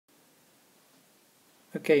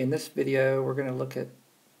Okay, in this video we're going to look at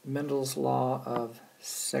Mendel's law of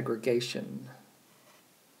segregation.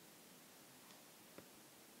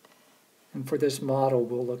 And for this model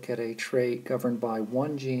we'll look at a trait governed by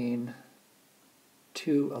one gene,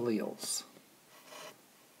 two alleles.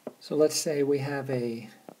 So let's say we have a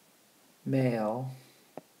male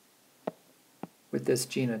with this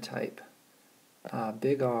genotype,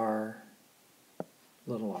 big R,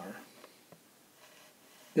 little r.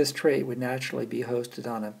 This trait would naturally be hosted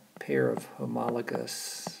on a pair of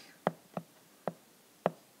homologous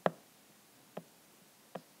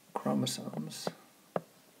chromosomes.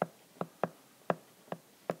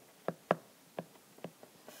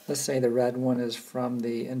 Let's say the red one is from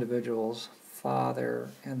the individual's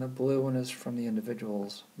father and the blue one is from the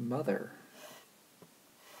individual's mother.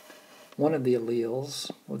 One of the alleles,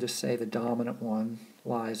 we'll just say the dominant one,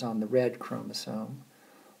 lies on the red chromosome,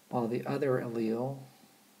 while the other allele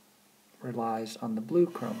relies on the blue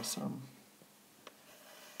chromosome.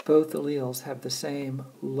 Both alleles have the same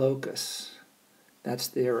locus. That's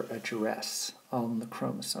their address on the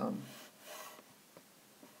chromosome.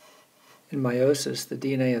 In meiosis, the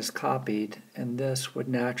DNA is copied, and this would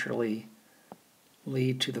naturally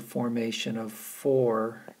lead to the formation of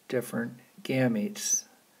 4 different gametes.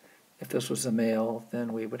 If this was a male,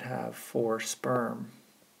 then we would have 4 sperm.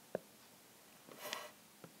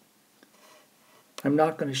 I'm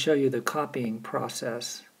not going to show you the copying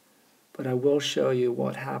process, but I will show you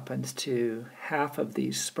what happens to half of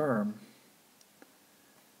these sperm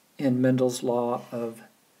in Mendel's law of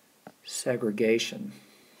segregation.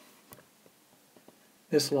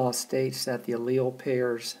 This law states that the allele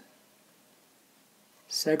pairs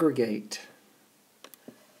segregate,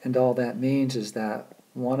 and all that means is that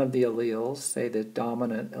one of the alleles, say the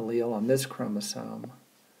dominant allele on this chromosome,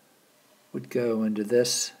 would go into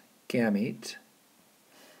this gamete,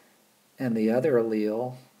 and the other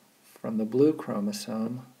allele from the blue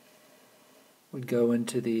chromosome would go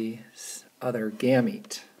into the other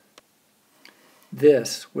gamete.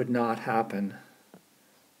 This would not happen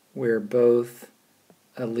where both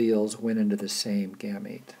alleles went into the same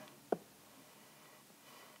gamete.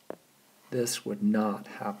 This would not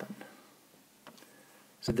happen.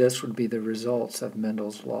 So this would be the results of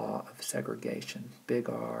Mendel's law of segregation,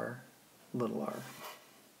 big R, little r.